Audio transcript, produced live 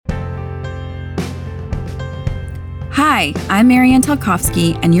Hi, I'm Marianne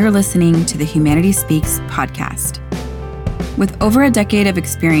Telkowski, and you're listening to the Humanity Speaks podcast. With over a decade of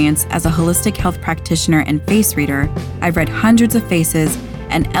experience as a holistic health practitioner and face reader, I've read hundreds of faces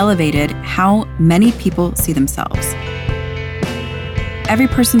and elevated how many people see themselves. Every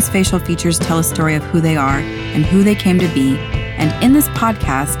person's facial features tell a story of who they are and who they came to be, and in this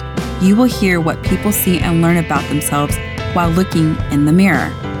podcast, you will hear what people see and learn about themselves while looking in the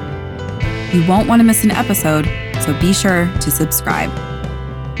mirror. You won't want to miss an episode, so be sure to subscribe.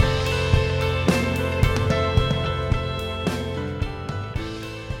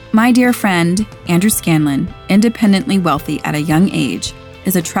 My dear friend, Andrew Scanlon, independently wealthy at a young age,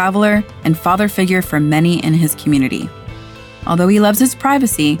 is a traveler and father figure for many in his community. Although he loves his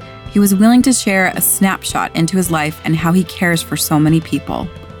privacy, he was willing to share a snapshot into his life and how he cares for so many people.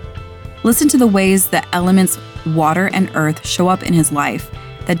 Listen to the ways the elements water and earth show up in his life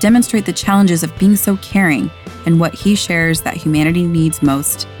that demonstrate the challenges of being so caring and what he shares that humanity needs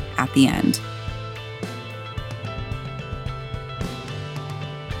most at the end.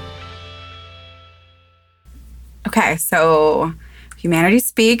 Okay, so Humanity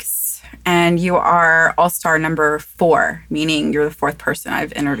Speaks, and you are All-Star number 4, meaning you're the 4th person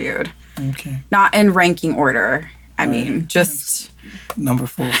I've interviewed. Okay. Not in ranking order. I mean, just... Number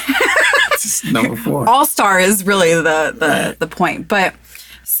 4. Just number 4. All-Star is really the point. But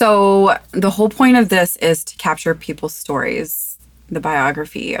so the whole point of this is to capture people's stories, the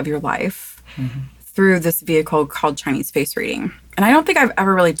biography of your life, through this vehicle called Chinese face reading. And I don't think I've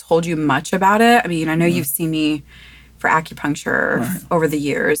ever really told you much about it. I mean, I know you've seen me for acupuncture over the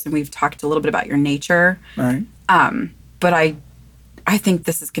years, and we've talked a little bit about your nature. Right. But I think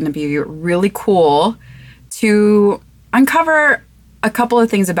this is going to be really cool to uncover a couple of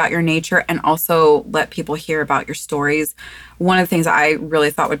things about your nature and also let people hear about your stories. One of the things I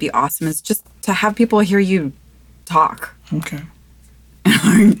really thought would be awesome is just to have people hear you talk. Okay.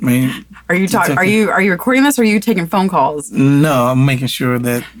 Are you recording this or are you taking phone calls? No, I'm making sure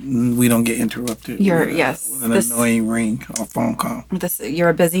that we don't get interrupted. With an annoying ring or phone call. You're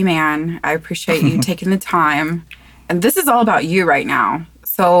a busy man. I appreciate you taking the time. And this is all about you right now.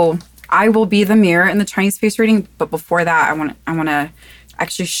 So I will be the mirror in the Chinese face reading, but before that, I want to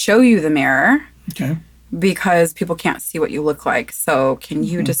actually show you the mirror. Okay. Because people can't see what you look like. So can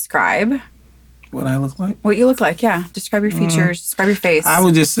you describe what I look like? What you look like, yeah. Describe your features, describe your face. I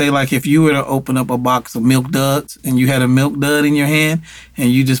would just say, like, if you were to open up a box of Milk Duds and you had a Milk Dud in your hand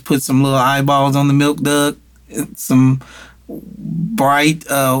and you just put some little eyeballs on the Milk Dud, some bright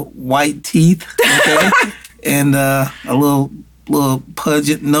white teeth, okay, and a little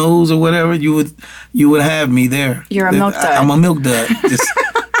pudgent nose or whatever, you would have me there. You're a Milk Dud. I'm a Milk Dud. Just,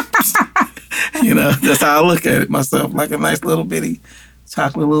 that's how I look at it myself, like a nice little bitty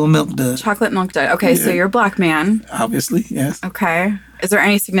chocolate little Milk Dud. Chocolate Milk Dud. Okay, so you're a black man. Obviously, yes. Okay. Is there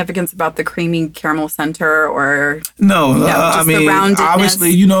any significance about the creamy caramel center or... No, just I mean, the roundedness?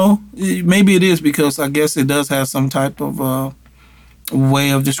 Obviously, maybe it is because I guess it does have some type of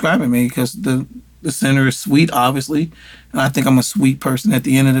way of describing me because the center is sweet, obviously. And I think I'm a sweet person at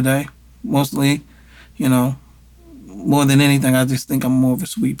the end of the day. Mostly, more than anything, I just think I'm more of a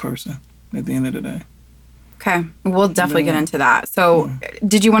sweet person at the end of the day. Okay. We'll definitely get into that. So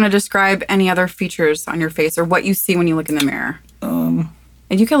did you want to describe any other features on your face or what you see when you look in the mirror? And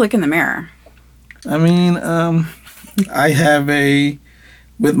you can look in the mirror. I mean, I have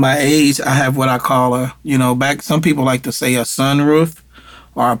with my age, I have what I call some people like to say a sunroof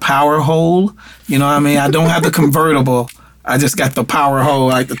or a power hole. You know what I mean? I don't have the convertible. I just got the power hole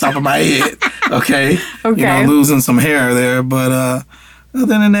like the top of my head. Okay. Okay. Losing some hair there. But other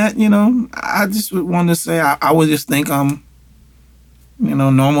than that, I just want to say I would just think I'm,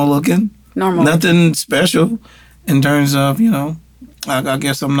 normal looking. Normal. Nothing special in terms of, I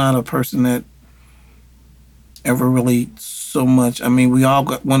guess I'm not a person that ever really so much. I mean, we all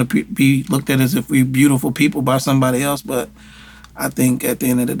want to be looked at as if we're beautiful people by somebody else, but I think at the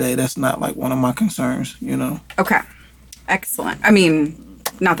end of the day, that's not like one of my concerns, Okay. Excellent. I mean,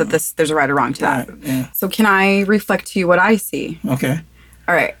 not that there's a right or wrong to that. Right, yeah. So can I reflect to you what I see? Okay.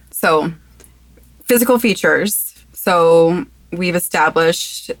 All right. So physical features. So we've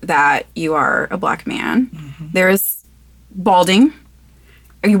established that you are a black man. Mm-hmm. There is balding.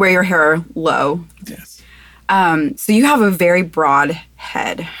 You wear your hair low. Yes. So you have a very broad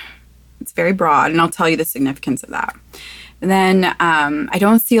head. It's very broad, and I'll tell you the significance of that. And then I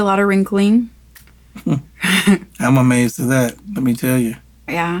don't see a lot of wrinkling. I'm amazed at that, let me tell you.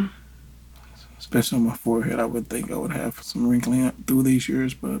 Yeah. Especially on my forehead, I would think I would have some wrinkling through these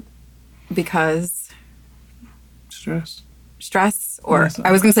years, but... Because? Stress. Stress? Or, yes,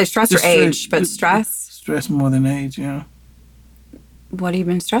 I was going to say stress or age, but stress? Stress more than age, yeah. What have you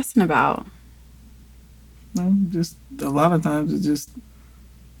been stressing about? No, just a lot of times it's just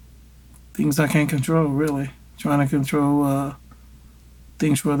things I can't control, really. Trying to control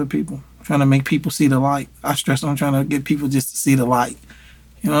things for other people. Trying to make people see the light. I stress on trying to get people just to see the light.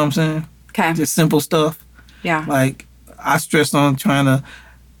 You know what I'm saying? Okay. Just simple stuff. Yeah. Like, I stress on trying to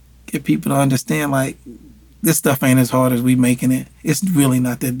get people to understand, like, this stuff ain't as hard as we making it. It's really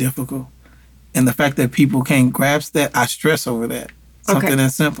not that difficult. And the fact that people can't grasp that, I stress over that. Something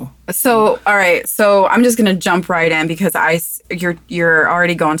that simple. So, all right. So I'm just going to jump right in because you're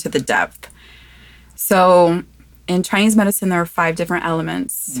already going to the depth. So in Chinese medicine, there are 5 different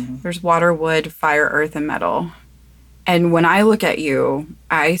elements. Mm-hmm. There's water, wood, fire, earth, and metal. And when I look at you,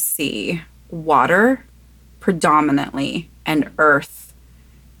 I see water predominantly and earth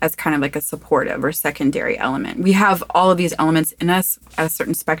as kind of like a supportive or secondary element. We have all of these elements in us at a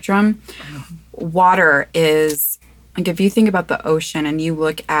certain spectrum. Mm-hmm. Water is, like, if you think about the ocean and you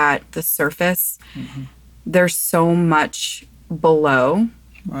look at the surface, mm-hmm. there's so much below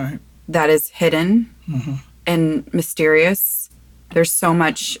that is hidden mm-hmm. and mysterious. There's so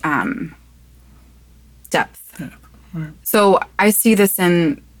much depth. Yeah. Right. So I see this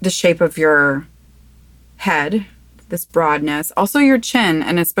in the shape of your head, this broadness, also your chin,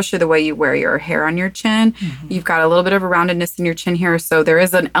 and especially the way you wear your hair on your chin. Mm-hmm. You've got a little bit of a roundedness in your chin here. So there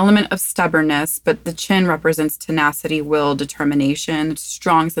is an element of stubbornness, but the chin represents tenacity, will, determination,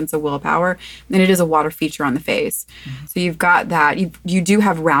 strong sense of willpower. And it is a water feature on the face. Mm-hmm. So you've got that. You do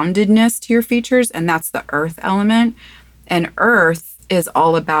have roundedness to your features, and that's the earth element. And earth is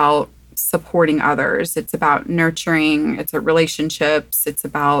all about supporting others. It's about nurturing. It's about relationships. It's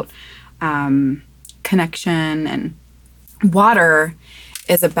about connection. And water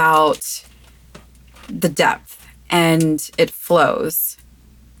is about the depth, and it flows.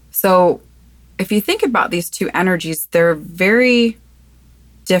 So if you think about these two energies, they're very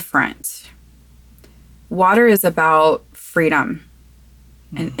different. Water is about freedom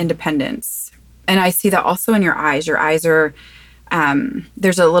and independence. And I see that also in your eyes. Your eyes are,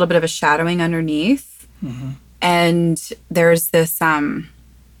 there's a little bit of a shadowing underneath. Mm-hmm. And there's this,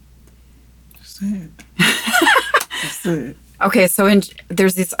 Just say it. Okay, so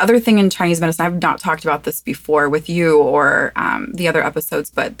there's this other thing in Chinese medicine. I've not talked about this before with you or the other episodes,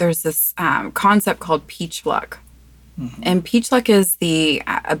 but there's this concept called peach luck. Mm-hmm. And peach luck is the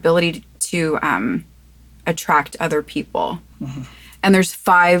ability to attract other people. Mm-hmm. And there's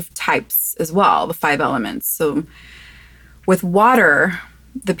 5 types as well, the 5 elements. So with water,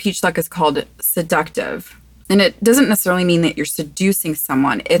 the peach luck is called seductive. And it doesn't necessarily mean that you're seducing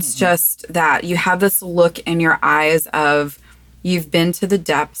someone. It's mm-hmm. just that you have this look in your eyes of you've been to the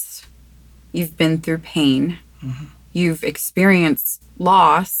depths, you've been through pain, mm-hmm. you've experienced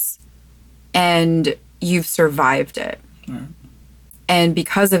loss, and you've survived it. Right. And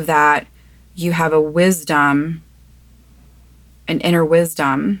because of that, you have a wisdom, an inner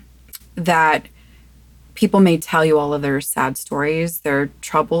wisdom that people may tell you all of their sad stories, their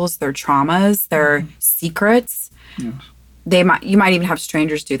troubles, their traumas, their secrets. Yes. You might even have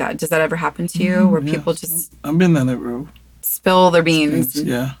strangers do that. Does that ever happen to you, where people just I've been down that road, spill their beans,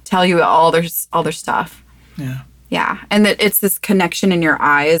 tell you all their stuff? Yeah, and that it's this connection in your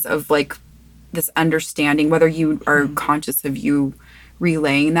eyes of like this understanding, whether you are conscious of you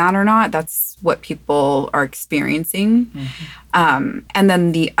relaying that or not. That's what people are experiencing. Mm-hmm. And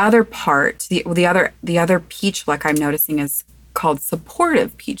then the other part, the other peach luck I'm noticing is called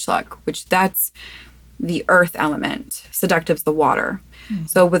supportive peach luck, which that's the earth element. Seductive's the water. Mm-hmm.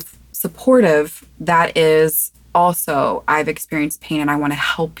 So with supportive, that is also, I've experienced pain and I want to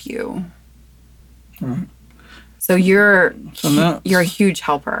help you. Right. So you're a huge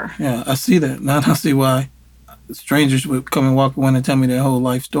helper. Yeah, I see that. Now I see why strangers would come and walk in and tell me their whole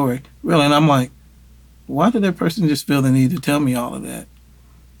life story. Really, and I'm like, why did that person just feel the need to tell me all of that?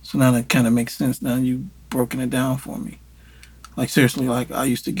 So now that kind of makes sense. Now you've broken it down for me. Like, seriously, like, I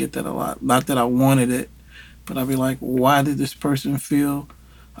used to get that a lot. Not that I wanted it, but I'd be like, why did this person feel?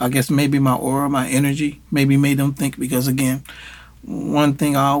 I guess maybe my aura, my energy, maybe made them think. Because, again, one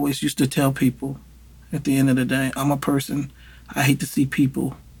thing I always used to tell people at the end of the day, I'm a person, I hate to see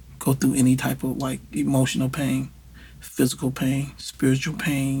people go through any type of, like, emotional pain, physical pain, spiritual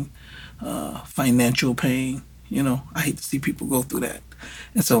pain, financial pain. You know, I hate to see people go through that.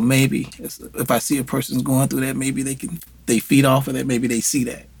 And so maybe if I see a person's going through that, maybe they feed off of that. Maybe they see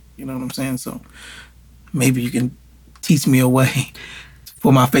that. You know what I'm saying? So maybe you can teach me a way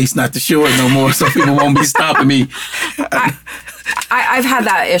for my face not to show it no more, so people won't be stopping me. I've had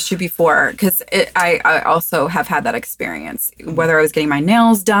that issue before because I also have had that experience. Whether I was getting my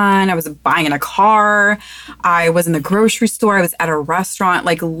nails done, I was buying in a car, I was in the grocery store, I was at a restaurant.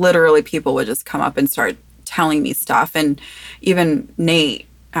 Like literally, people would just come up and start telling me stuff. And even Nate,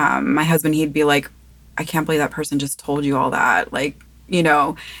 my husband, he'd be like, "I can't believe that person just told you all that." Like, you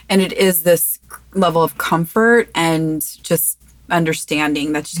know, and it is this level of comfort and just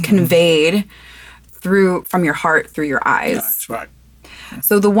understanding that's just conveyed from your heart through your eyes. That's right.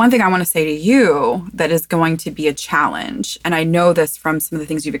 So the one thing I want to say to you that is going to be a challenge, and I know this from some of the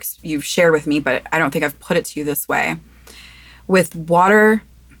things you've shared with me, but I don't think I've put it to you this way. With water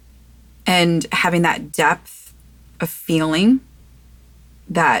and having that depth of feeling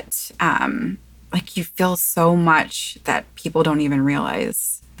that like you feel so much that people don't even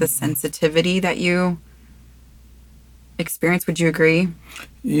realize the sensitivity that you experience. Would you agree?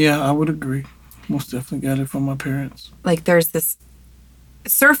 Yeah, I would agree. Most definitely got it from my parents. Like there's this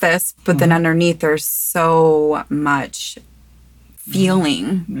surface, but then underneath there's so much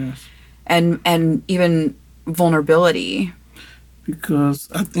feeling Yes. and even vulnerability. Because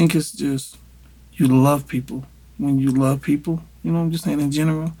I think it's just you love people. When you love people, you know, I'm just saying in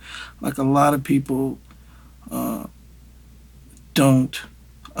general, like a lot of people don't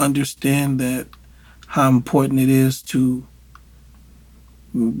understand that how important it is to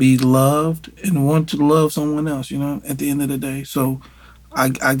be loved and want to love someone else, you know, at the end of the day. So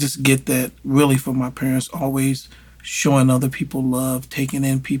I just get that really from my parents, always showing other people love, taking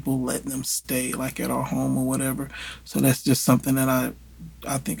in people, letting them stay like at our home or whatever. So that's just something that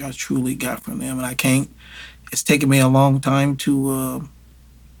I think I truly got from them. And it's taken me a long time to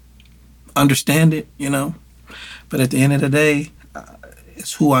understand it, you know. But at the end of the day,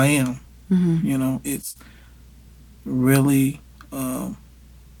 it's who I am. Mm-hmm. You know, it's really,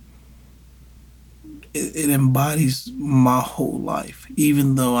 it embodies my whole life,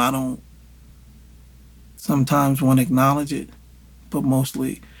 even though I don't sometimes want to acknowledge it. But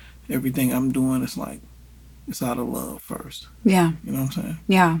mostly everything I'm doing is like, it's out of love first. Yeah. You know what I'm saying?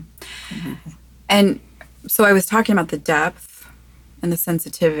 Yeah. And so I was talking about the depth and the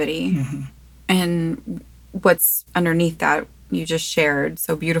sensitivity and what's underneath that you just shared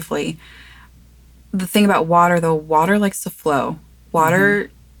so beautifully. The thing about water, though, water likes to flow.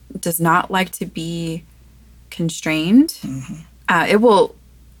 Water does not like to be constrained. It will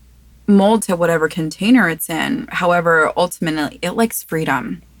mold to whatever container it's in. However, ultimately, it likes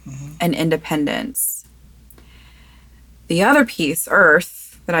freedom and independence. The other piece, earth,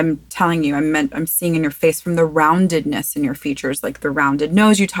 that I'm telling you, I'm seeing in your face from the roundedness in your features, like the rounded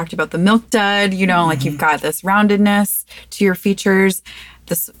nose. You talked about the milk dud, you know, like you've got this roundedness to your features,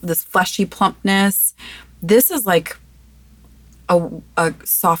 this fleshy plumpness. This is like a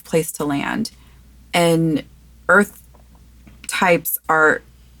soft place to land. And earth types are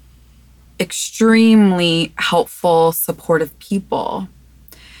extremely helpful, supportive people.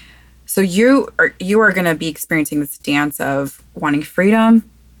 So you are going to be experiencing this dance of wanting freedom,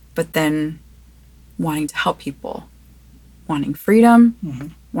 but then wanting to help people, wanting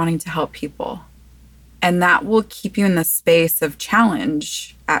freedom, wanting to help people. And that will keep you in the space of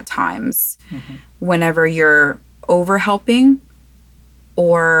challenge at times whenever you're over helping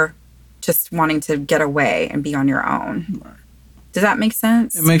or just wanting to get away and be on your own. Right. Does that make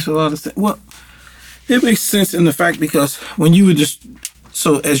sense? It makes a lot of sense. Well, it makes sense in the fact because when you were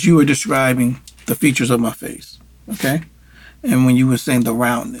as you were describing the features of my face, okay? And when you were saying the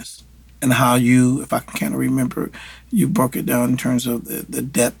roundness and how you, if I can kind of remember, you broke it down in terms of the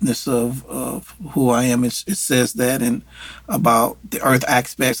depthness of who I am. It says that and about the earth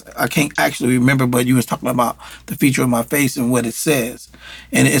aspects. I can't actually remember, but you was talking about the feature of my face and what it says.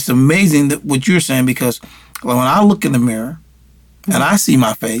 And it's amazing that what you're saying because when I look in the mirror and I see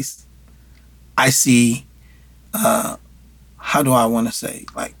my face, I see, how do I want to say?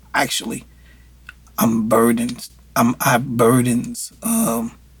 Like, actually, I'm burdened. I have burdens.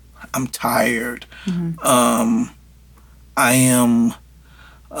 I'm tired. I am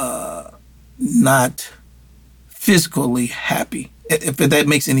not physically happy, if that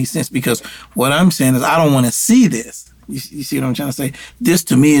makes any sense, because what I'm saying is I don't want to see this. You see what I'm trying to say? This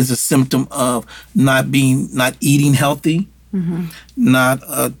to me is a symptom of not eating healthy,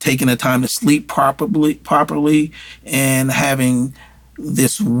 not taking the time to sleep properly, and having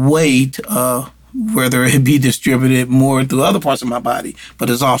this weight, whether it be distributed more through other parts of my body, but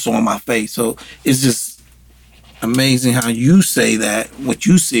it's also on my face. So it's just amazing how you say that, what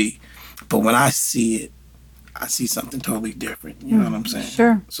you see, but when I see it, I see something totally different. You know what I'm saying?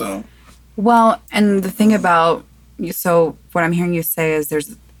 Sure. So, well, and the thing about you, so what I'm hearing you say is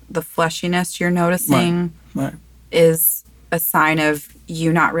there's the fleshiness you're noticing right. is a sign of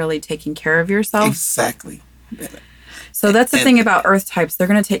you not really taking care of yourself. Exactly. So that's the thing about earth types. They're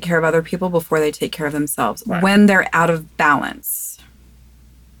going to take care of other people before they take care of themselves when they're out of balance.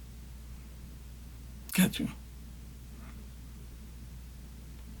 Gotcha.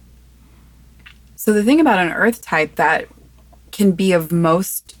 So the thing about an earth type that can be of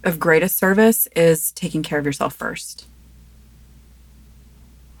greatest service is taking care of yourself first.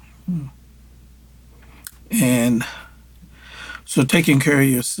 And so taking care of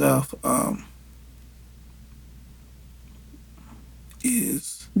yourself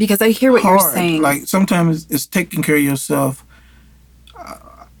is because I hear what hard. You're saying. Like sometimes it's taking care of yourself.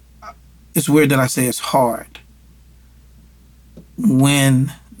 It's weird that I say it's hard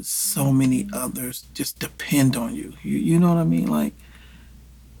when so many others just depend on you. You know what I mean? Like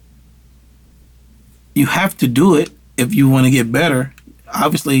you have to do it if you want to get better.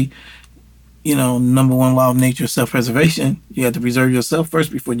 Obviously, you know, number one law of nature is self-preservation. You have to preserve yourself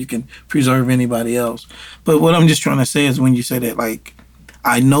first before you can preserve anybody else. But what I'm just trying to say is when you say that, like,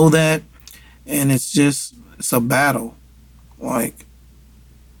 I know that, and it's a battle. Like,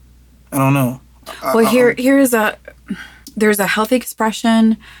 I don't know. Well, there's a healthy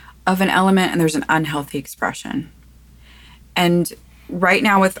expression of an element and there's an unhealthy expression. And right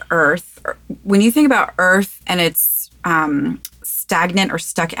now with Earth, when you think about Earth and its stagnant or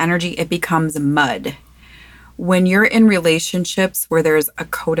stuck energy, it becomes mud. When you're in relationships where there's a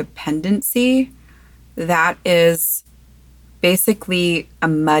codependency, that is basically a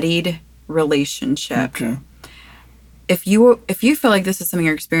muddied relationship. Okay. If you feel like this is something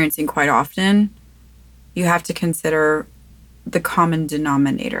you're experiencing quite often, you have to consider the common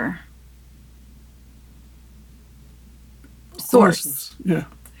denominator. Source. Yeah.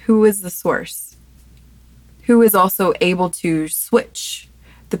 Who is the source? Who is also able to switch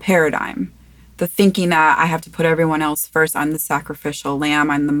the paradigm? The thinking that I have to put everyone else first. I'm the sacrificial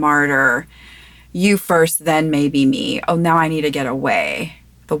lamb. I'm the martyr. You first, then maybe me. Oh, now I need to get away.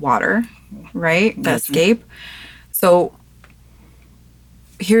 The water, right? The escape. So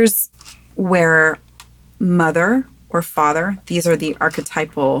here's where mother or father, these are the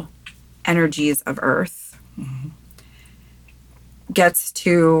archetypal energies of Earth, gets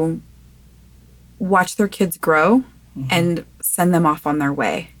to watch their kids grow and send them off on their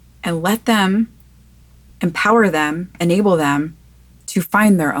way and let them, empower them, enable them to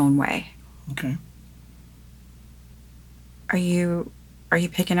find their own way. Okay. Are you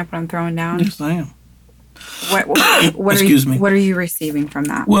picking up what I'm throwing down? Yes, I am. What Excuse me. What are you receiving from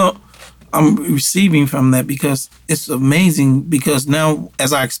that? Well, I'm receiving from that because it's amazing because now,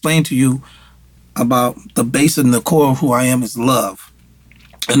 as I explained to you about the base and the core of who I am is love.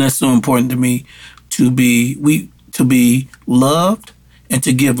 And that's so important to me to be loved and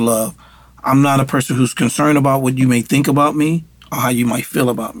to give love. I'm not a person who's concerned about what you may think about me or how you might feel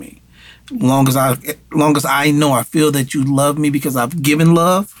about me. Long as I know I feel that you love me because I've given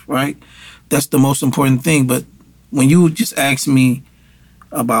love, right? That's the most important thing. But when you just ask me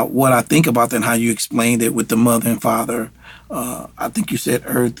about what I think about that and how you explained it with the mother and father, I think you said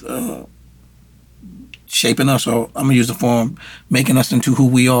Earth shaping us, or I'm gonna use the form, making us into who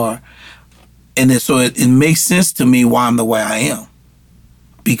we are. And so it makes sense to me why I'm the way I am.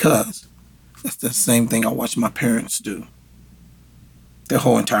 Because that's the same thing I watched my parents do their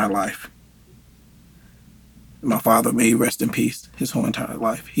whole entire life. My father, may he rest in peace, his whole entire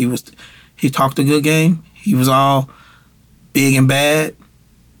life. He talked a good game. He was all big and bad,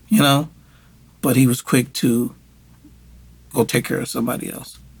 you know, but he was quick to go take care of somebody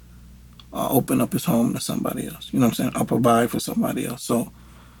else. Open up his home to somebody else. You know what I'm saying? I'll provide for somebody else. So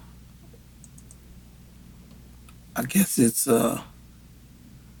I guess it's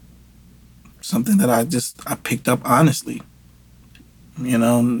something that I picked up honestly. You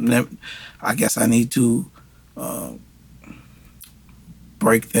know, I guess I need to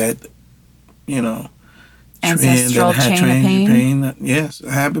break that, you know, ancestral chain of pain. Yes,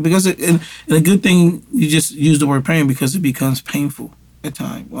 happy because and a good thing you just use the word pain because it becomes painful at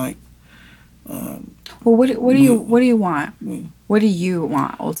times. Like, well, what do you want? What do you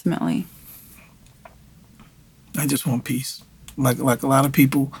want ultimately? I just want peace. Like a lot of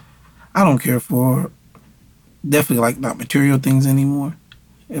people, I don't care for definitely like not material things anymore.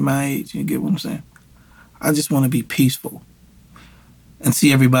 At my age, you get what I'm saying? I just want to be peaceful and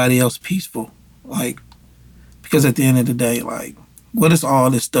see everybody else peaceful. Like, because at the end of the day, like, what does all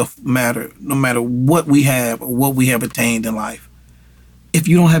this stuff matter? No matter what we have or what we have attained in life, if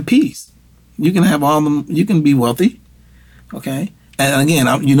you don't have peace, you can have all them. You can be wealthy, okay. And again,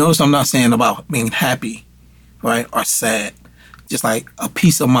 you notice I'm not saying about being happy, right, or sad. Just like a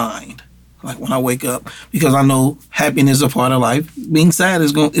peace of mind, like when I wake up, because I know happiness is a part of life. Being sad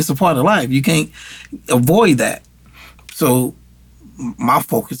it's a part of life. You can't avoid that. So my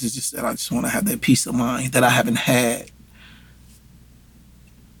focus is just that I just want to have that peace of mind that I haven't had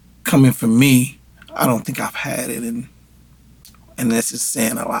coming from me. I don't think I've had it, and that's just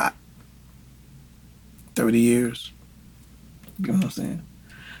saying a lot. 30 years. You know what I'm saying?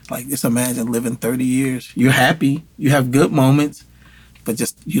 Like, just imagine living 30 years. You're happy. You have good moments, but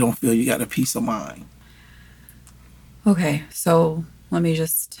just you don't feel you got a peace of mind. Okay, so let me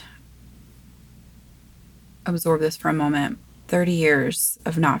just absorb this for a moment. 30 years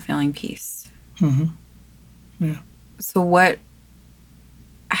of not feeling peace. Mm-hmm. Yeah. So what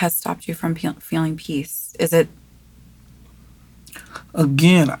has stopped you from feeling peace? Is it,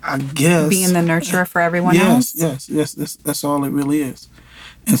 again, I guess, being the nurturer for everyone else? Yes. That's all it really is.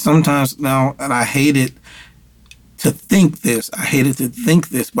 And sometimes now, and I hate it to think this,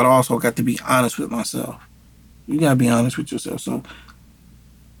 but I also got to be honest with myself. You got to be honest with yourself. So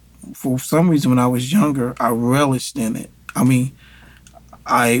for some reason, when I was younger, I relished in it. I mean,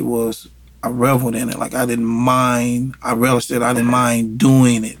 I reveled in it. Like, I didn't mind. I relished it. I didn't mind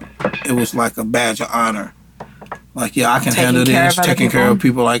doing it. It was like a badge of honor. Like, yeah, I can handle this, taking care of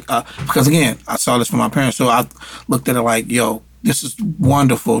people. Like, because again, I saw this from my parents. So I looked at it like, yo, this is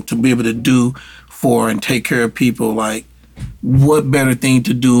wonderful to be able to do for and take care of people. Like, what better thing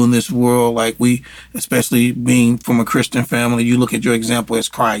to do in this world? Like, we, especially being from a Christian family, you look at your example as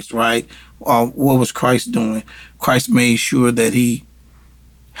Christ, right? What was Christ doing? Christ made sure that he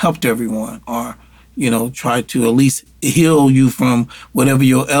helped everyone, or, tried to at least heal you from whatever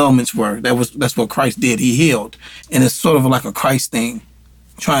your ailments were. That's what Christ did. He healed. And it's sort of like a Christ thing,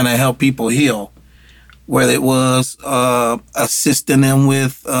 trying to help people heal. Whether it was assisting them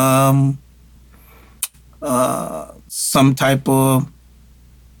with some type of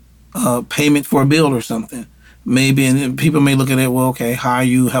payment for a bill or something. Maybe, and people may look at it, well, okay, how are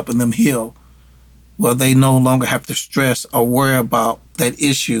you helping them heal? Well, they no longer have to stress or worry about that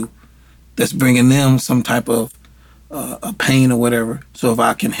issue that's bringing them some type of a pain or whatever. So if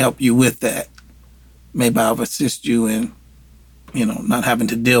I can help you with that, maybe I'll assist you in, not having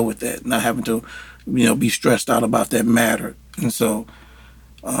to deal with that, not having to, be stressed out about that matter. And so,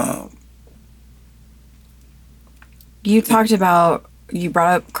 you brought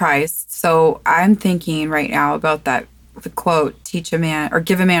up Christ. So I'm thinking right now about the quote, teach a man, or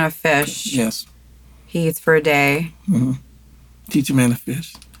give a man a fish. Yes. He eats for a day. Mm-hmm. Teach a man a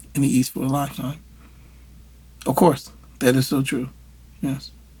fish, and he eats for a lifetime. Of course, that is so true.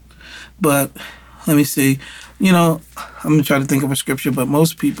 Yes. But let me see. I'm going to try to think of a scripture, but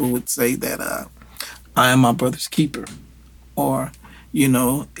most people would say that I am my brother's keeper. Or,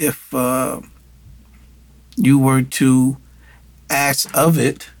 if you were to ask of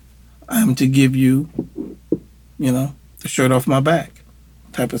it, I am to give you, the shirt off my back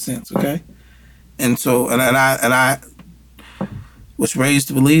type of sense, okay? And so, and I was raised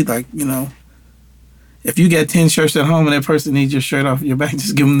to believe, like, if you got 10 shirts at home and that person needs your shirt off your back,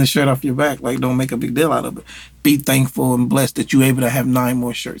 just give them the shirt off your back. Like, don't make a big deal out of it. Be thankful and blessed that you're able to have 9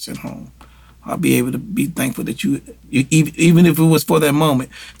 more shirts at home. I'll be able to be thankful that you even if it was for that moment,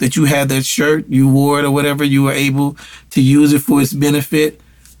 that you had that shirt, you wore it or whatever, you were able to use it for its benefit.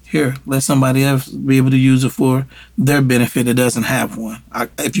 Here, let somebody else be able to use it for their benefit that doesn't have one.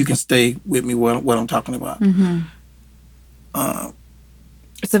 If you can stay with me what I'm talking about. Mm-hmm.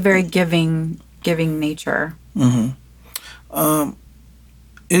 It's a very giving nature. Mm-hmm.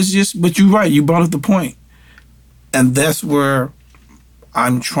 It's just, but you're right. You brought up the point. And that's where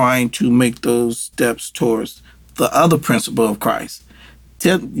I'm trying to make those steps towards the other principle of Christ.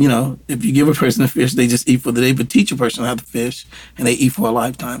 If you give a person a fish, they just eat for the day, but teach a person how to fish, and they eat for a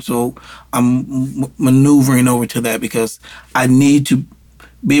lifetime. So I'm maneuvering over to that because I need to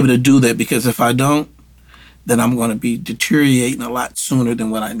be able to do that, because if I don't, then I'm going to be deteriorating a lot sooner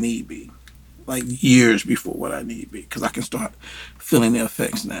than what I need be. Like years before what I need be, because I can start feeling the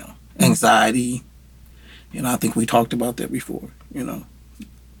effects now. Anxiety, I think we talked about that before,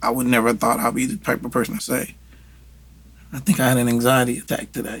 I would never have thought I'd be the type of person to say, I think I had an anxiety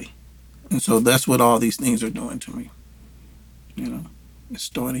attack today. And so that's what all these things are doing to me. It's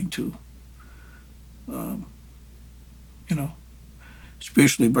starting to,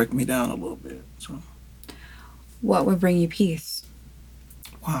 spiritually break me down a little bit. So, what would bring you peace?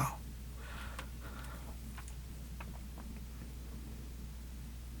 Wow.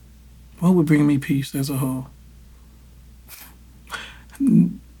 What would bring me peace as a whole?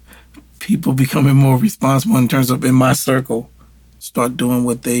 People becoming more responsible in terms of in my circle, start doing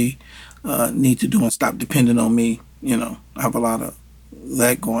what they need to do and stop depending on me. I have a lot of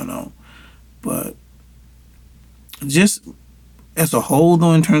that going on. But just as a whole,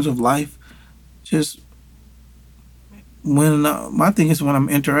 though, in terms of life, just when my thing is when I'm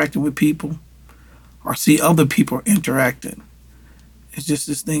interacting with people or see other people interacting, it's just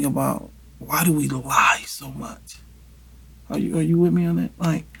this thing about why do we lie so much? Are you with me on that?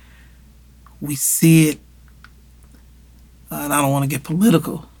 Like, we see it, and I don't want to get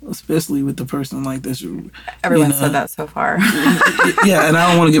political, especially with the person like this. Everyone said that so far. Yeah, and I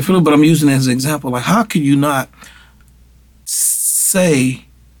don't want to get political, but I'm using it as an example. Like, how can you not say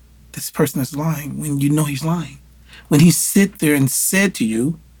this person is lying when you know he's lying? When he sit there and said to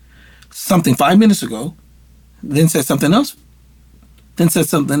you something 5 minutes ago, then said something else,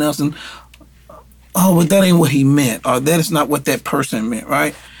 and oh, but that ain't what he meant, or that is not what that person meant,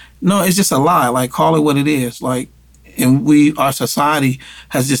 right? No, it's just a lie. Like, call it what it is. Like, and our society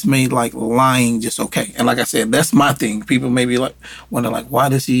has just made like lying just okay. And like I said, that's my thing. People maybe like wonder like, why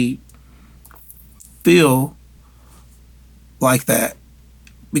does he feel like that?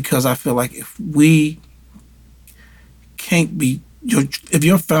 Because I feel like if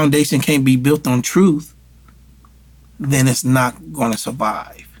your foundation can't be built on truth, then it's not going to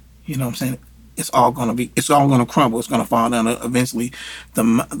survive. You know what I'm saying? It's all going to crumble. It's going to fall down. Eventually,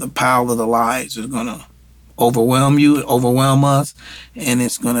 the pile of the lies is going to overwhelm us, and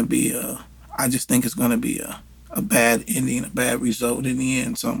it's going to be I just think it's going to be a bad ending, a bad result in the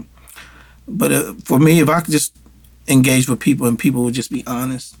end. So, but for me, if I could just engage with people and people would just be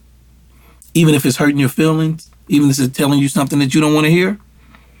honest, even if it's hurting your feelings, even if it's telling you something that you don't want to hear,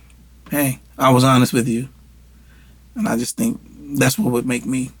 hey, I was honest with you. And I just think that's what would make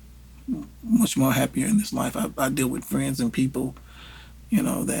me much more happier in this life. I deal with friends and people,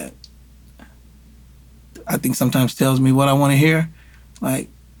 that I think sometimes tells me what I want to hear. Like,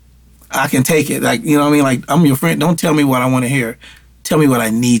 I can take it. Like, you know what I mean? Like, I'm your friend. Don't tell me what I want to hear. Tell me what I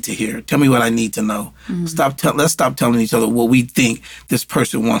need to hear. Tell me what I need to know. Mm-hmm. Let's stop telling each other what we think this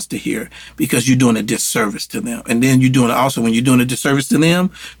person wants to hear, because you're doing a disservice to them. And then you're doing it also when you're doing a disservice to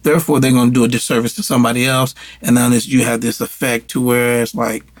them, therefore they're going to do a disservice to somebody else. And then you have this effect to where it's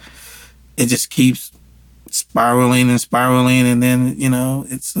like, it just keeps spiraling. And then,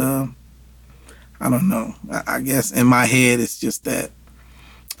 it's, I don't know. I guess in my head, it's just that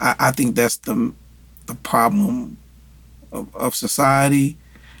I think that's the problem of society,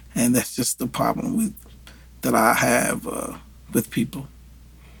 and that's just the problem that I have with people.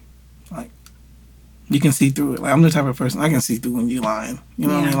 Like, you can see through it. Like, I'm the type of person I can see through when you're lying. You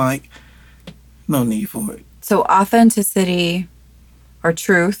know what I mean? Like, no need for it. So authenticity, or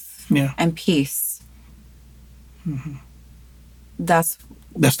truth, and peace. Mm-hmm. That's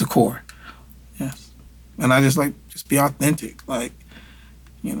the core. Yes, and I just be authentic. Like,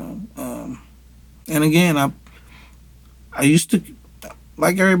 and again, I used to,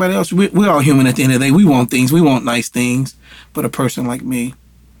 like everybody else, we're all human at the end of the day. We want things. We want nice things. But a person like me,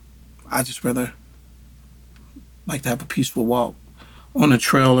 I just rather like to have a peaceful walk on a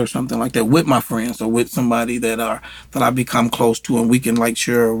trail or something like that with my friends, or with somebody that I become close to, and we can like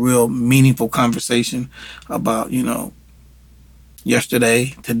share a real meaningful conversation about,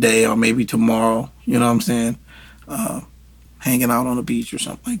 yesterday, today, or maybe tomorrow. You know what I'm saying? Hanging out on the beach or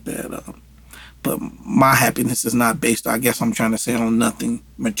something like that. But my happiness is not based, I guess I'm trying to say, on nothing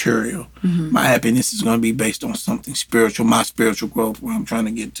material. Mm-hmm. My happiness is going to be based on something spiritual, my spiritual growth, where I'm trying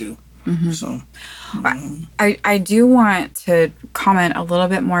to get to. Mm-hmm. So, I do want to comment a little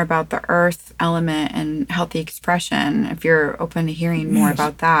bit more about the earth element and healthy expression, if you're open to hearing more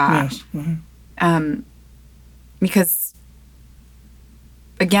about that. Yes. Mm-hmm. Because,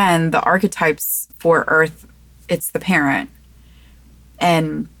 again, the archetypes for earth, it's the parent.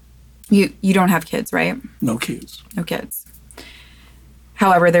 And you don't have kids, right? No kids. No kids.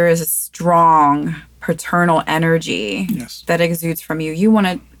 However, there is a strong paternal energy that exudes from you. You want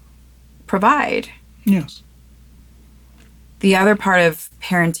to provide. Yes. The other part of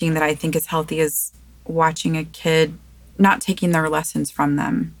parenting that I think is healthy is watching a kid, not taking their lessons from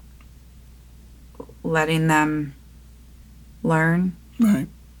them, letting them learn. Right.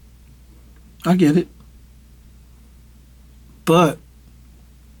 I get it. But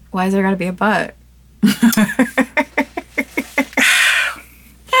why is there got to be a but?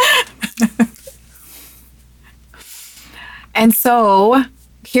 And so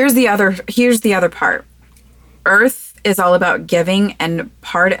here's the other part. Earth is all about giving, and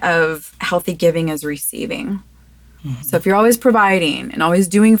part of healthy giving is receiving. Mm-hmm. So if you're always providing and always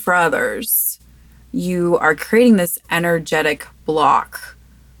doing for others, you are creating this energetic block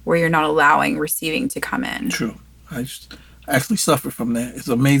where you're not allowing receiving to come in. True. I actually suffer from that. It's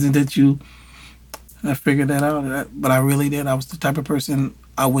amazing that I figured that out, but I really did. I was the type of person,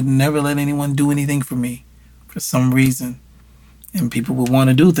 I would never let anyone do anything for me for some reason. And people would want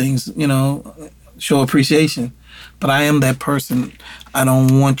to do things, show appreciation. But I am that person. I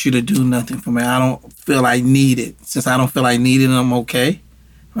don't want you to do nothing for me. I don't feel I need it. Since I don't feel I need it, I'm okay,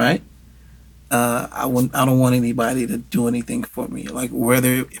 right? I don't want anybody to do anything for me. Like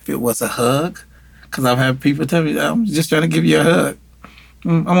whether if it was a hug, because I've had people tell me, I'm just trying to give you a hug.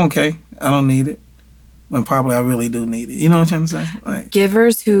 I'm okay. I don't need it. When probably I really do need it. You know what I'm trying to say? Like,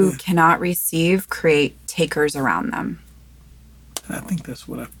 givers who cannot receive create takers around them. I think that's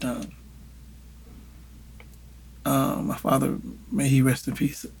what I've done. My father, may he rest in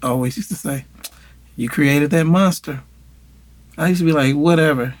peace, always used to say, "You created that monster." I used to be like,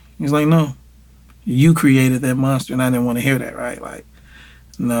 whatever. He's like, no, you created that monster. And I didn't want to hear that, right? Like,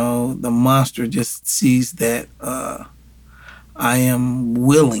 no, the monster just sees that I am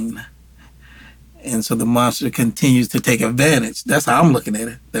willing. And so the monster continues to take advantage. That's how I'm looking at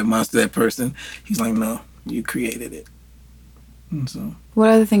it. That monster, that person. He's like, no, you created it. And so, what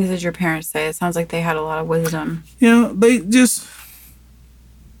other things did your parents say? It sounds like they had a lot of wisdom. They just,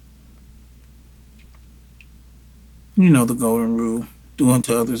 the golden rule. Do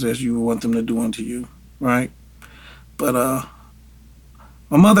unto others as you want them to do unto you, right? But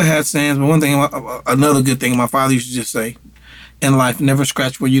my mother had sayings, but one thing, another good thing my father used to just say, in life, never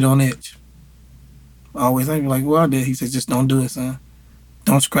scratch where you don't itch. Always, I'd be like, well, I did. He said, just don't do it, son.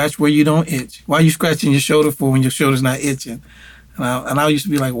 Don't scratch where you don't itch. Why are you scratching your shoulder for when your shoulder's not itching? And I used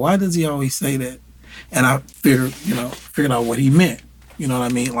to be like, why does he always say that? And I figured out what he meant. You know what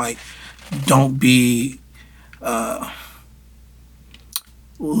I mean? Like, don't be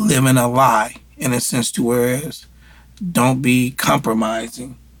living a lie in a sense to whereas don't be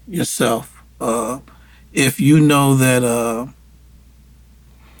compromising yourself. If you know that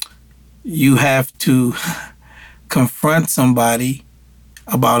you have to confront somebody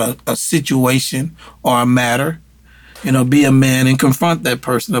about a situation or a matter, be a man and confront that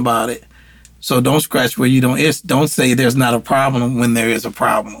person about it. So don't scratch where you don't itch. Don't say there's not a problem when there is a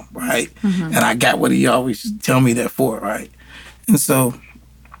problem, right? Mm-hmm. And I got what he always tell me that for, right? And so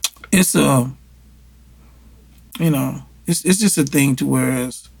it's it's just a thing to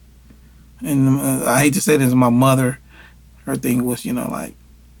whereas, and I hate to say this, my mother, her thing was, like,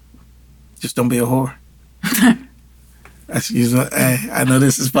 just don't be a whore. Excuse me. I know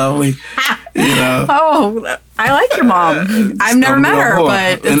this is probably, Oh, I like your mom. I've never met her,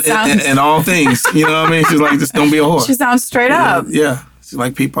 but it sounds... in all things, you know what I mean? She's like, just don't be a whore. She sounds straight up. Yeah. She's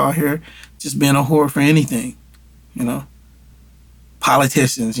like, people out here just being a whore for anything,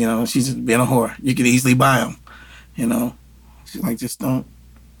 Politicians, she's just being a whore. You could easily buy them, She's like, just don't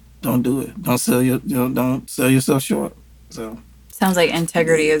do it. Don't sell don't sell yourself short. So... Sounds like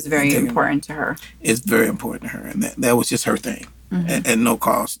integrity is very important to her. It's very important to her, and that was just her thing. Mm-hmm. At no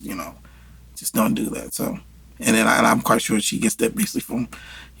cost, just don't do that. So, and then I'm quite sure she gets that basically from,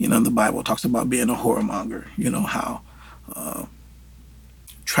 the Bible talks about being a whoremonger. How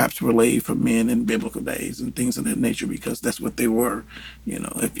traps were laid for men in biblical days and things of that nature because that's what they were.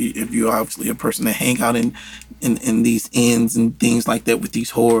 If you're obviously a person that hang out in these inns and things like that with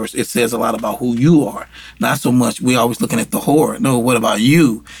these whores, it says a lot about who you are. Not so much we're always looking at the whore. No, what about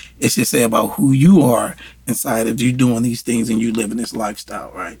you? It's just say about who you are inside of you doing these things and you living this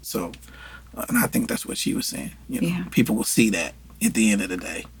lifestyle, right? So, and I think that's what she was saying. People will see that at the end of the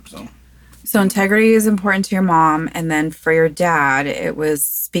day. So integrity is important to your mom, and then for your dad, it was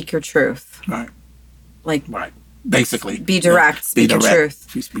speak your truth. Right. Right. Basically. Be direct. Speak your truth.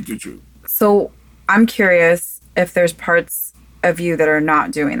 Speak your truth. So I'm curious if there's parts of you that are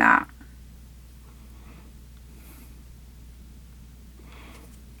not doing that.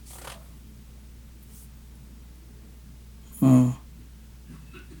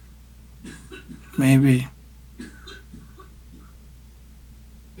 Maybe.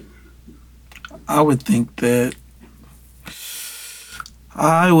 I would think that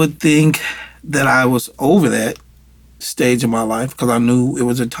I was over that stage of my life because I knew it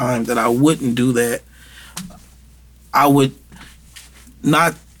was a time that I wouldn't do that. I would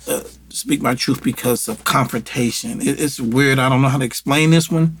not speak my truth because of confrontation. It's weird. I don't know how to explain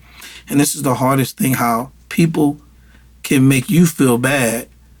this one. And this is the hardest thing, how people can make you feel bad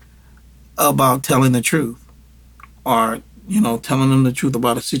about telling the truth or, telling them the truth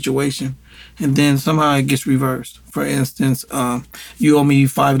about a situation. And then somehow it gets reversed. For instance, you owe me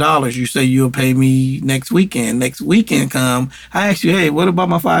 $5. You say you'll pay me next weekend. Next weekend come, I ask you, hey, what about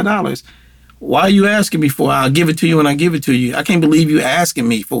my $5? Why are you asking me for it? I'll give it to you when I give it to you. I can't believe you asking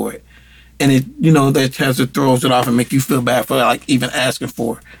me for it. And it, that has to throws it off and make you feel bad for like even asking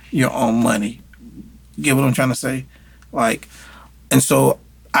for your own money. You get what I'm trying to say? And so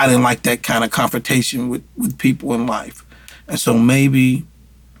I didn't like that kind of confrontation with people in life. And so maybe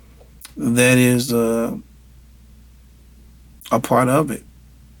that is a part of it,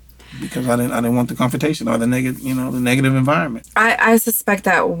 because I didn't want the confrontation or the negative environment. I suspect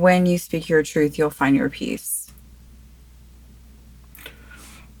that when you speak your truth, you'll find your peace.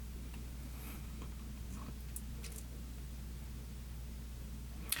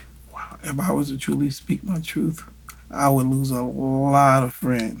 Wow, if I was to truly speak my truth, I would lose a lot of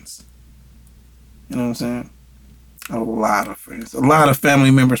friends. You know what I'm saying? A lot of friends. A lot of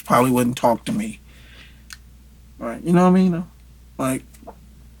family members probably wouldn't talk to me. Right? You know what I mean? Like,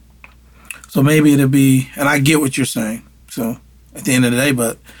 so maybe it'll be, and I get what you're saying. So at the end of the day,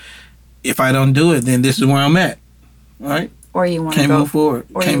 but if I don't do it, then this is where I'm at. Right? Or you want to go move forward.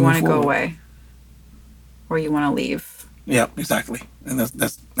 Or you want to go away. Or you want to leave. Yeah, exactly. And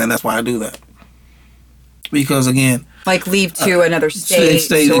that's why I do that. Because again, like leave to another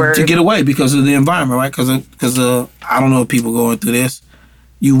state or to get away because of the environment, right? Because I don't know if people going through this.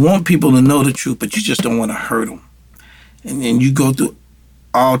 You want people to know the truth, but you just don't want to hurt them, and then you go through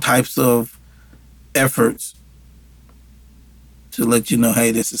all types of efforts to let you know,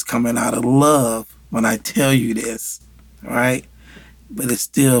 hey, this is coming out of love when I tell you this, right? But it's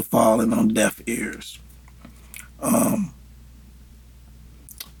still falling on deaf ears.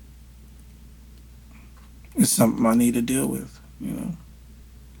 It's something I need to deal with,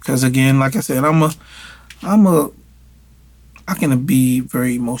 because again, like I said, I can be a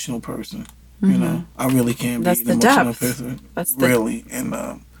very emotional person, I really can be an emotional person. That's really, and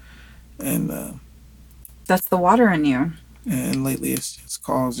that's the water in you. And lately, it's just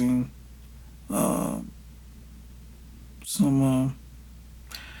causing some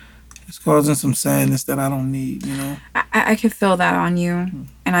sadness that I don't need, I can feel that on you,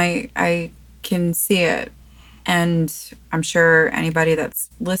 and I can see it. And I'm sure anybody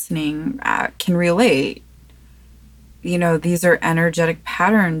that's listening can relate. These are energetic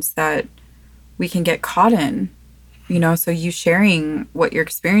patterns that we can get caught in. So you sharing what you're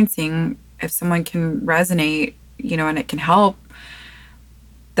experiencing, if someone can resonate, and it can help,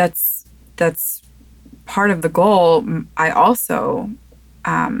 that's part of the goal. I also,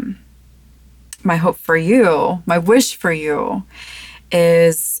 my hope for you, my wish for you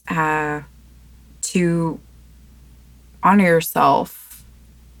is to honor yourself,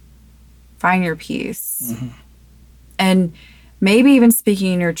 find your peace. Mm-hmm. And maybe even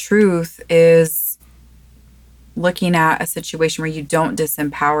speaking your truth is looking at a situation where you don't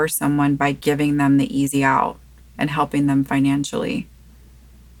disempower someone by giving them the easy out and helping them financially.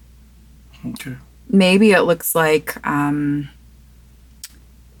 Okay. Maybe it looks like,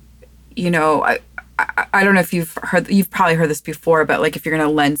 I don't know if you've probably heard this before, but like if you're going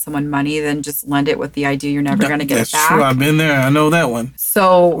to lend someone money, then just lend it with the idea you're never going to get it back. That's true. I've been there. I know that one.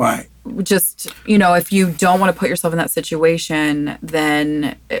 So right. Just, if you don't want to put yourself in that situation,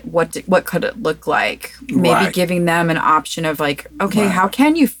 then what could it look like? Maybe right. Giving them an option of like, okay, right. how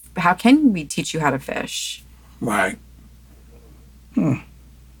can we teach you how to fish? Right. Because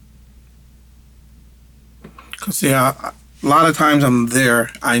see, a lot of times I'm there,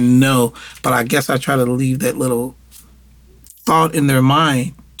 I know, but I guess I try to leave that little thought in their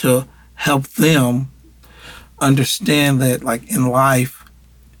mind to help them understand that, like, in life,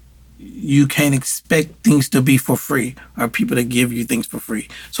 you can't expect things to be for free or people to give you things for free.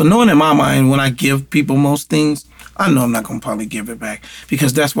 So knowing in my mind, when I give people most things, I know I'm not going to probably give it back,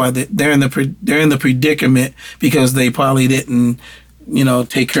 because that's why they're in the predicament, because they probably didn't,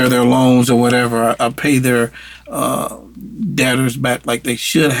 take care of their loans or whatever, or pay their debtors back like they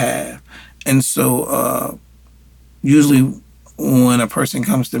should have. And so usually when a person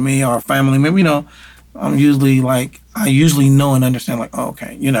comes to me or a family member, I'm usually like, I usually know and understand, like, oh,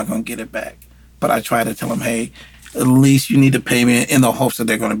 okay, you're not going to get it back. But I try to tell them, hey, at least you need to pay me, in the hopes that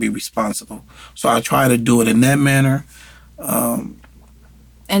they're going to be responsible. So I try to do it in that manner.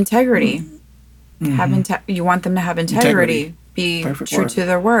 Integrity. Mm-hmm. You want them to have integrity. Be perfect true word. To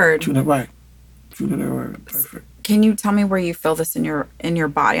their word. True to their word. Perfect. Can you tell me where you feel this in your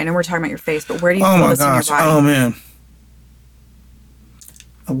body? I know we're talking about your face, but where do you feel this in your body? Oh, man.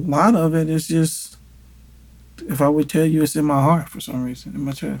 A lot of it is just, if I would tell you, it's in my heart for some reason, in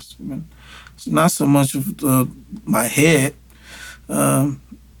my chest. It's not so much of my head. How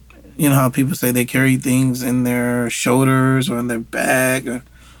people say they carry things in their shoulders or in their back.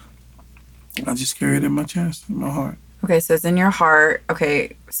 I just carry it in my chest, in my heart. Okay, so it's in your heart.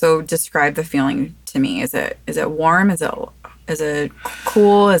 Okay, so describe the feeling to me. Is it warm? Is it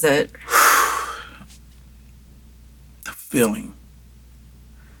cool? Is it the feeling?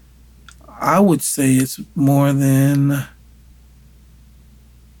 I would say it's more than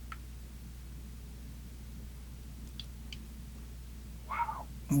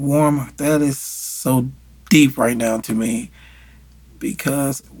Warm, that is so deep right now to me,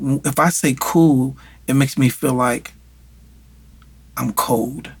 because if I say cool, it makes me feel like I'm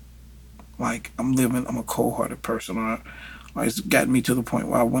cold. Like I'm a cold hearted person, or it's gotten me to the point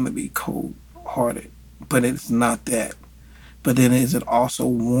where I want to be cold hearted. But it's not that. But then is it also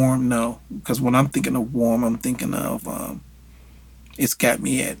warm? No. Because when I'm thinking of warm, I'm thinking of it's got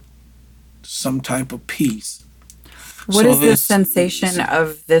me at some type of peace. What is the sensation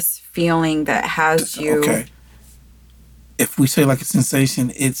of this feeling that has you? Okay. If we say like a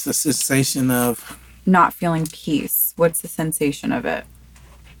sensation, it's a sensation of not feeling peace. What's the sensation of it?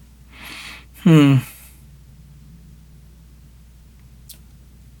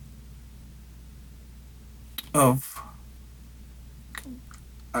 Of,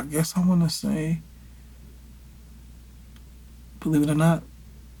 I guess I want to say, believe it or not,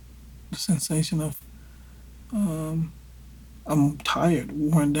 the sensation of I'm tired,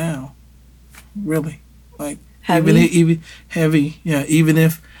 worn down, really, like heavy, even heavy, yeah. Even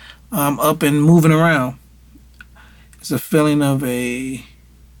if I'm up and moving around, it's a feeling of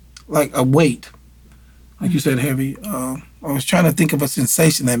like a weight, like you said, heavy. I was trying to think of a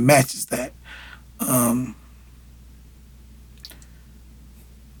sensation that matches that.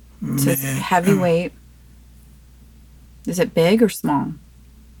 So heavy weight. Is it big or small?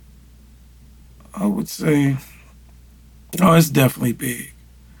 I would say, oh, it's definitely big.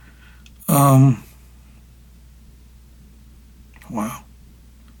 Wow.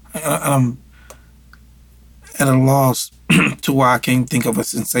 I'm at a loss to why I can't think of a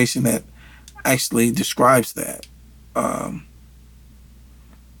sensation that actually describes that.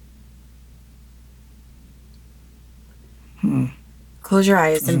 Close your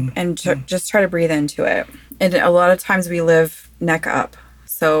eyes and just try to breathe into it. And a lot of times we live neck up,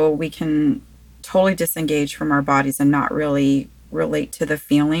 so we can totally disengage from our bodies and not really relate to the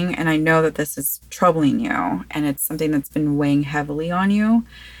feeling. And I know that this is troubling you, and it's something that's been weighing heavily on you.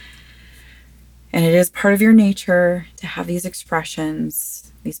 And it is part of your nature to have these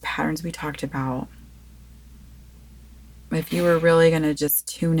expressions, these patterns we talked about. If you were really going to just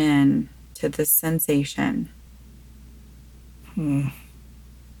tune in to this sensation.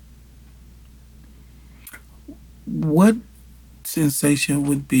 What sensation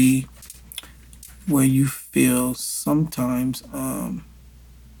would be where you feel sometimes as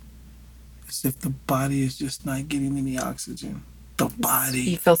if the body is just not getting any oxygen? The body.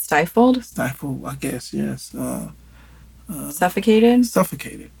 You feel stifled? Stifled, I guess, yes. Suffocated?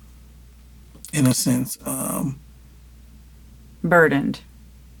 Suffocated, in a sense. Burdened.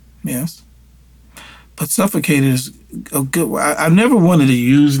 Yes. But suffocated is a good one. I never wanted to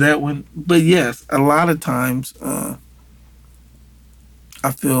use that one, but yes, a lot of times I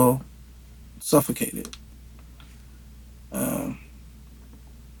feel suffocated. But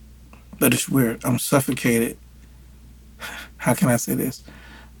it's weird. I'm suffocated. How can I say this?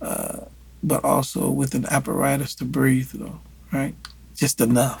 But also with an apparatus to breathe, though, right? Just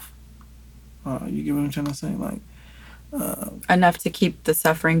enough. You get what I'm trying to say? Like enough to keep the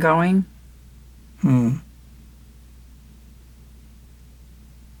suffering going?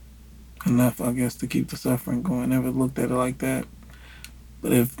 Enough, I guess, to keep the suffering going. Never looked at it like that.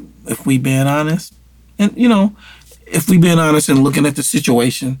 But if we being honest, and if we being honest and looking at the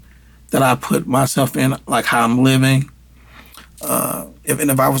situation that I put myself in, like how I'm living,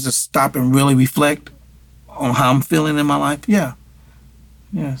 if I was to stop and really reflect on how I'm feeling in my life, yeah,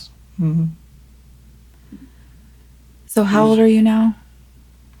 yes. So how old are you now?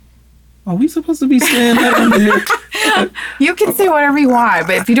 Are we supposed to be saying that on there? You can say whatever you want,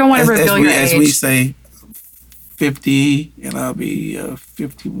 but if you don't want to reveal your age. As we say, 50, and I'll be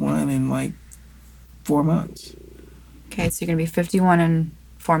 51 in like 4 months. Okay, so you're going to be 51 in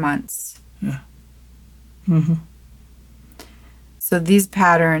 4 months. Yeah. So these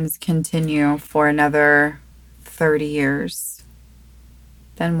patterns continue for another 30 years.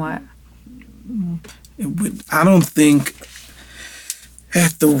 Then what? I don't think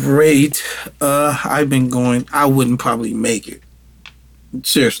at the rate I've been going, I wouldn't probably make it.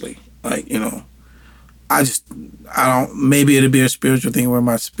 Seriously. Like, I don't, maybe it'd be a spiritual thing where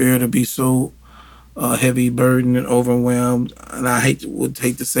my spirit would be so heavy, burdened, and overwhelmed. And I would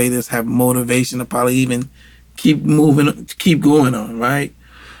hate to say this, have motivation to probably even keep moving, keep going on, right?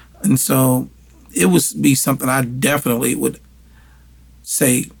 And so it would be something I definitely would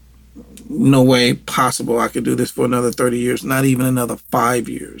say, no way possible I could do this for another 30 years, not even another 5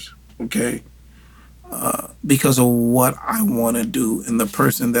 years, okay? Because of what I want to do and the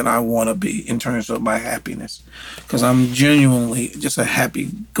person that I want to be in terms of my happiness. Because I'm genuinely just a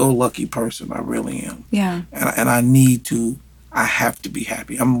happy-go-lucky person. I really am. Yeah. And I need to I have to be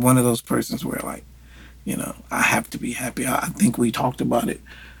happy. I'm one of those persons where like, I have to be happy. I think we talked about it.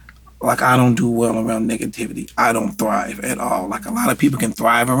 Like I don't do well around negativity. I don't thrive at all. Like a lot of people can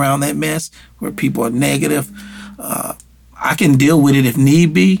thrive around that mess where people are negative. I can deal with it if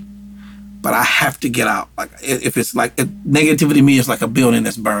need be, but I have to get out. Like if it's like negativity to me is like a building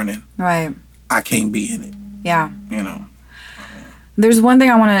that's burning. Right. I can't be in it. Yeah. You know. There's one thing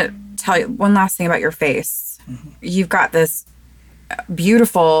I want to tell you. One last thing about your face. Mm-hmm. You've got this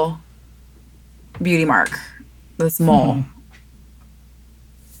beautiful beauty mark, this mole. Mm-hmm.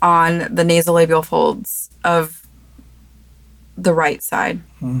 On the nasolabial folds of the right side.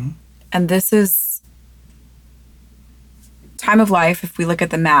 Mm-hmm. And this is time of life, if we look at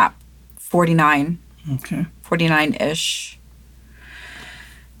the map, 49. Okay. 49-ish.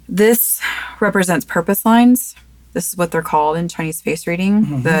 This represents purpose lines. This is what they're called in Chinese face reading.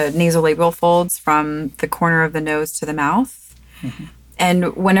 Mm-hmm. The nasolabial folds from the corner of the nose to the mouth. Mm-hmm.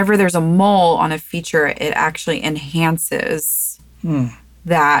 And whenever there's a mole on a feature, it actually enhances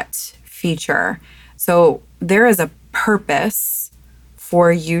that feature. So there is a purpose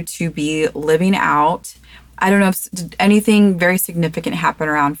for you to be living out. I don't know if did anything very significant happen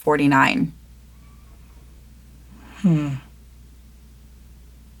around 49.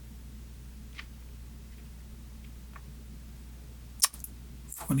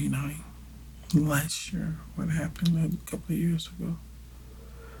 49. Last year, what happened a couple of years ago?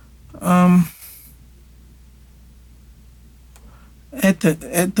 At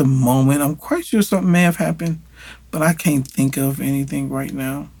the moment, I'm quite sure something may have happened, but I can't think of anything right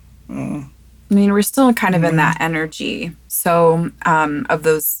now. I mean, we're still kind of in that energy, so of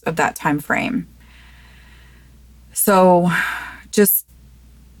that time frame. So, just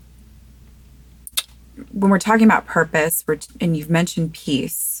when we're talking about purpose, and you've mentioned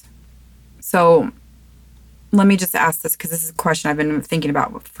peace. So, let me just ask this because this is a question I've been thinking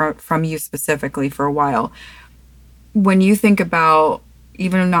about from you specifically for a while. When you think about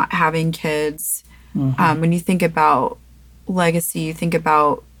even not having kids, when you think about legacy, you think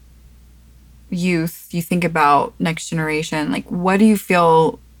about youth, you think about next generation, like what do you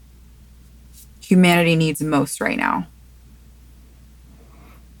feel humanity needs most right now?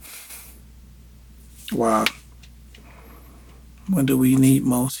 Wow. What do we need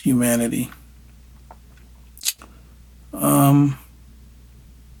most? Humanity.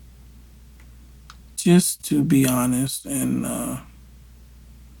 Just to be honest and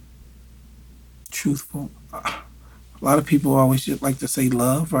truthful, a lot of people always just like to say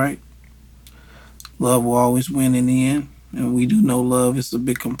love, right? Love will always win in the end, and we do know love is a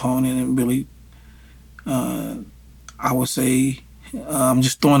big component. And really, I would say, I'm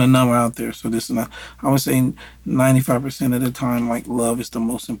just throwing a number out there. So this is not. I would say 95% of the time, like love is the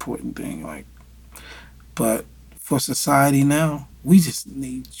most important thing. Like, but for society now, we just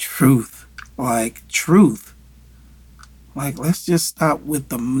need truth. Like truth. Like let's just stop with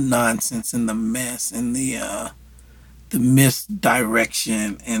the nonsense and the mess and the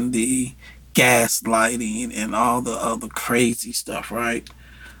misdirection and the gaslighting and all the other crazy stuff, right?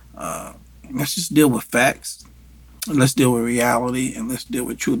 Let's just deal with facts. Let's deal with reality and let's deal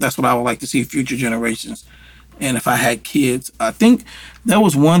with truth. That's what I would like to see future generations. And if I had kids, I think that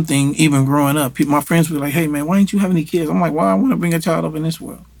was one thing even growing up. My friends were like, hey man, why didn't you have any kids? I'm like, well, I want to bring a child up in this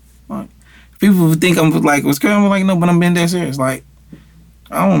world. Like, people would think I'm like, what's going on? I'm like, no, but I'm being that serious. Like,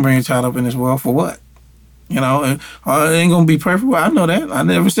 I don't want to bring a child up in this world for what? You know, it ain't going to be perfect. Well, I know that. I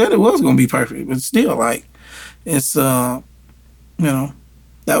never said it was going to be perfect. But still, like, it's, that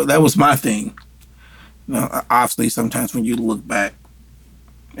was my thing. You know, obviously, sometimes when you look back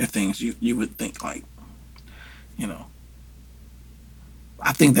at things, you would think, like,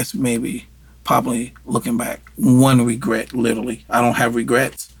 I think that's maybe probably looking back, one regret, literally. I don't have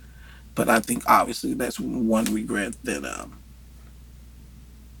regrets. But I think obviously that's one regret that,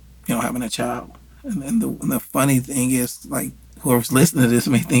 having a child. And the funny thing is, like, whoever's listening to this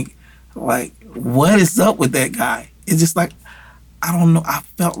may think, like, what is up with that guy? It's just like, I don't know. I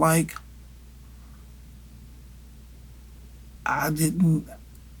felt like I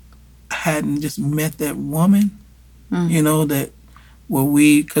hadn't just met that woman,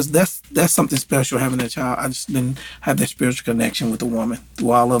 because that's something special having a child. I just didn't have that spiritual connection with a woman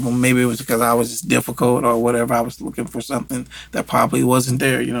through all of them. Maybe it was because I was just difficult or whatever. I was looking for something that probably wasn't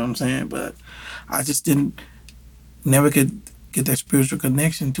there, you know what I'm saying? But I just never could get that spiritual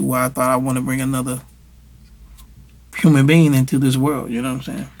connection to why I thought I want to bring another human being into this world, you know what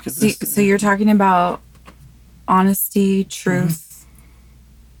I'm saying? So you're talking about honesty, truth,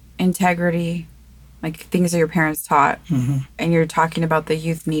 integrity, like things that your parents taught. Mm-hmm. And you're talking about the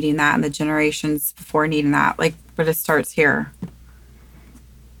youth needing that and the generations before needing that. Like, but it starts here.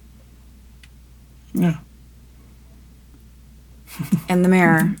 Yeah. In the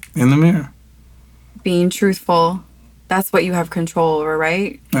mirror. In the mirror. Being truthful. That's what you have control over,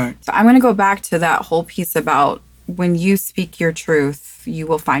 right? Right. So I'm going to go back to that whole piece about when you speak your truth, you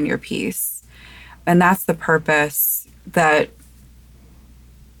will find your peace. And that's the purpose that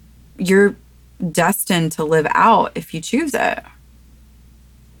you're destined to live out if you choose it.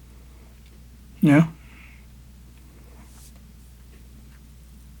 Yeah.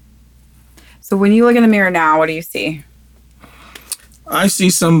 So when you look in the mirror now, what do you see? I see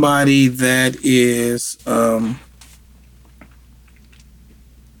somebody that is trying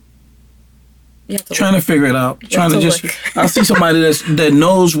to figure it out. I see somebody that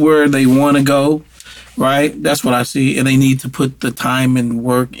knows where they want to go, right? That's what I see. And they need to put the time and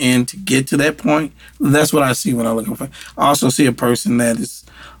work in to get to that point. That's what I see when I look for. I also see a person that is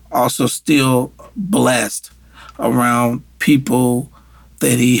also still blessed around people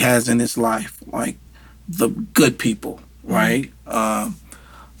that he has in his life, like the good people, right? I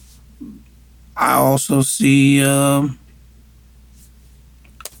also see a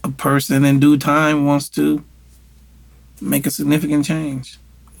person in due time wants to make a significant change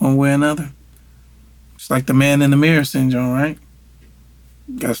one way or another. It's like the man in the mirror syndrome, right?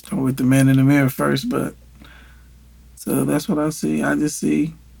 Got to start with the man in the mirror first, but so that's what I see. I just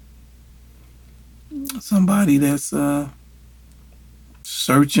see somebody that's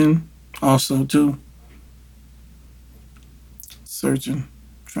searching also too. Searching,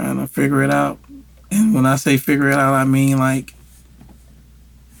 trying to figure it out. And when I say figure it out, I mean like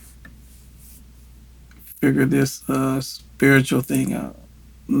figure this spiritual thing out.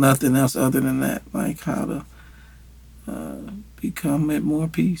 Nothing else other than that. Like how to become at more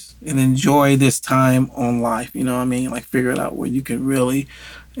peace and enjoy this time on life. You know what I mean? Like figure it out where you can really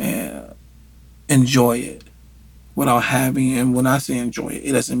enjoy it without having. And when I say enjoy it,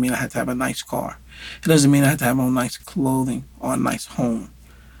 it doesn't mean I have to have a nice car. It doesn't mean I have to have on nice clothing or a nice home.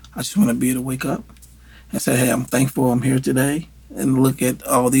 I just want to be able to wake up and say, hey, I'm thankful I'm here today, and look at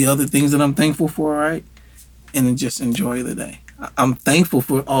all the other things that I'm thankful for, right? And then just enjoy the day. I'm thankful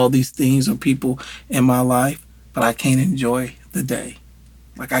for all these things or people in my life, but I can't enjoy the day.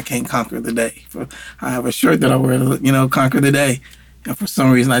 Like I can't conquer the day. I have a shirt that I wear to, conquer the day. And for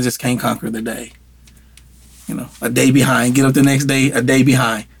some reason, I just can't conquer the day. A day behind. Get up the next day, a day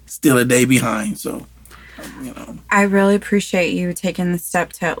behind. Still a day behind. So, I really appreciate you taking the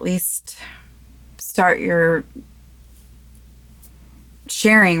step to at least start your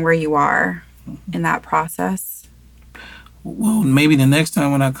sharing where you are in that process. Well, maybe the next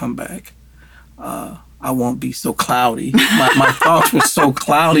time when I come back, I won't be so cloudy. My thoughts were so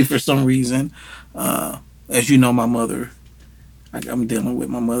cloudy for some reason. As you know, my mother, I'm dealing with,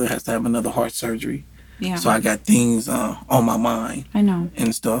 my mother has to have another heart surgery. Yeah. So I got things on my mind. I know.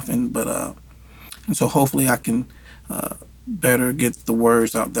 And stuff. And so hopefully I can better get the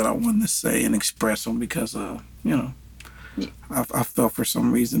words out that I want to say and express them because, I felt for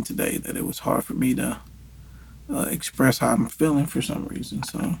some reason today that it was hard for me to express how I'm feeling for some reason.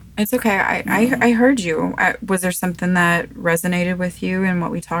 So it's okay. I heard you. Was there something that resonated with you in what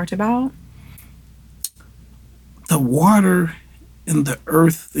we talked about? The water and the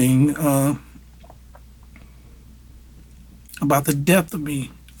earth thing, about the depth of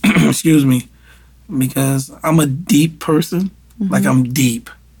me, excuse me, because I'm a deep person. Mm-hmm. Like I'm deep,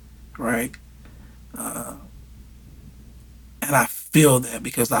 right? And I feel that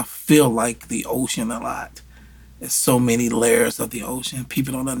because I feel like the ocean a lot. There's so many layers of the ocean.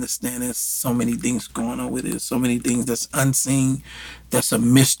 People don't understand. There's so many things going on with it. So many things that's unseen. That's a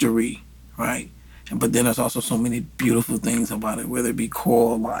mystery, right? But then there's also so many beautiful things about it, whether it be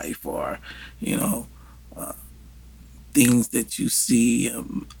coral life or, things that you see,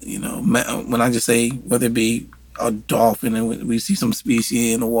 when I just say whether it be a dolphin and we see some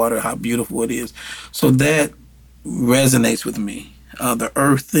species in the water, how beautiful it is. So that resonates with me. The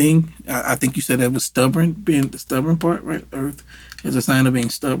earth thing, I think you said that was stubborn, being the stubborn part, right? Earth is a sign of being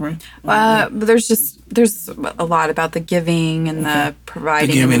stubborn. But there's a lot about the giving and the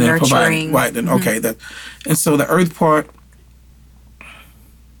providing and the nurturing. Right, and okay, and so the earth part,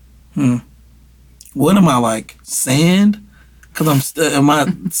 what am I like? Sand? Because am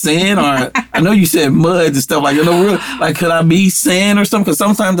I sand or I know you said mud and stuff like that. Really, like could I be sand or something? Because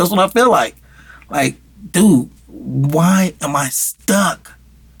sometimes that's what I feel like. Like, dude, why am I stuck?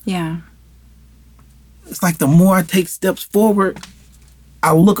 Yeah. It's like the more I take steps forward,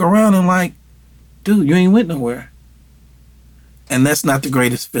 I look around and like, dude, you ain't went nowhere. And that's not the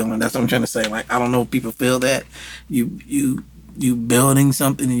greatest feeling. That's what I'm trying to say. Like, I don't know if people feel that. You building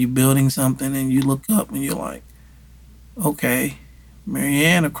something and you look up and you're like, okay,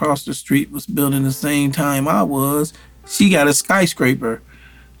 Marianne across the street was building the same time I was. She got a skyscraper,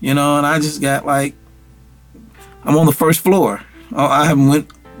 and I just got like, I'm on the first floor. I haven't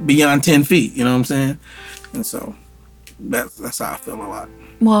went beyond 10 feet, you know what I'm saying? And so that's how I feel a lot.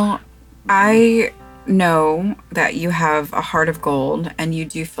 Well, I know that you have a heart of gold and you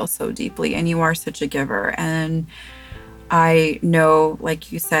do feel so deeply and you are such a giver. And I know,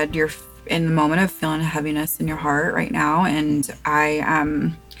 like you said, you're in the moment of feeling a heaviness in your heart right now. And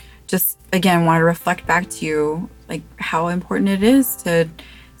I just, again, want to reflect back to you, like how important it is to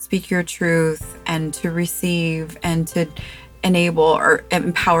speak your truth and to receive and to enable or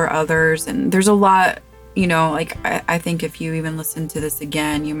empower others. And there's a lot, like I think if you even listen to this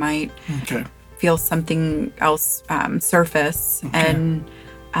again, you might feel something else surface. Okay.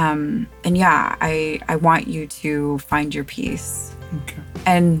 And yeah, I want you to find your peace. Okay.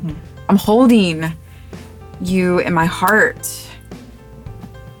 And I'm holding you in my heart.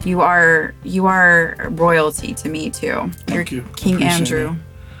 You are royalty to me too. You're King Andrew.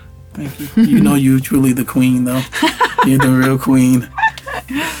 Thank you. You're truly the queen, though. You're the real queen.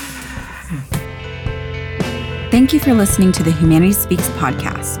 Thank you for listening to the Humanity Speaks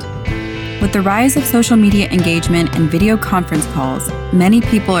podcast. With the rise of social media engagement and video conference calls, many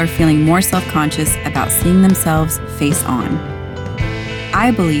people are feeling more self-conscious about seeing themselves face on.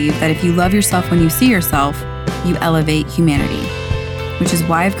 I believe that if you love yourself when you see yourself, you elevate humanity, which is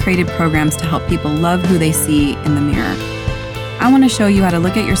why I've created programs to help people love who they see in the mirror. I want to show you how to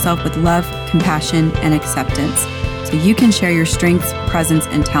look at yourself with love, compassion, and acceptance so you can share your strengths, presence,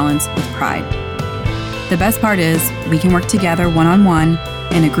 and talents with pride. The best part is we can work together one-on-one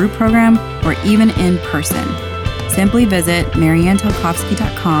in a group program or even in person. Simply visit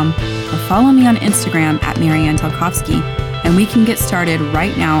MarianneTelkovsky.com or follow me on Instagram at Marianne Telkovsky, and we can get started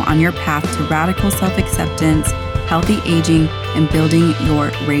right now on your path to radical self-acceptance, healthy aging, and building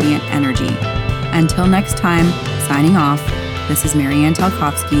your radiant energy. Until next time, signing off, this is Marianne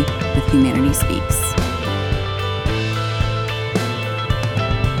Telkovsky with Humanity Speaks.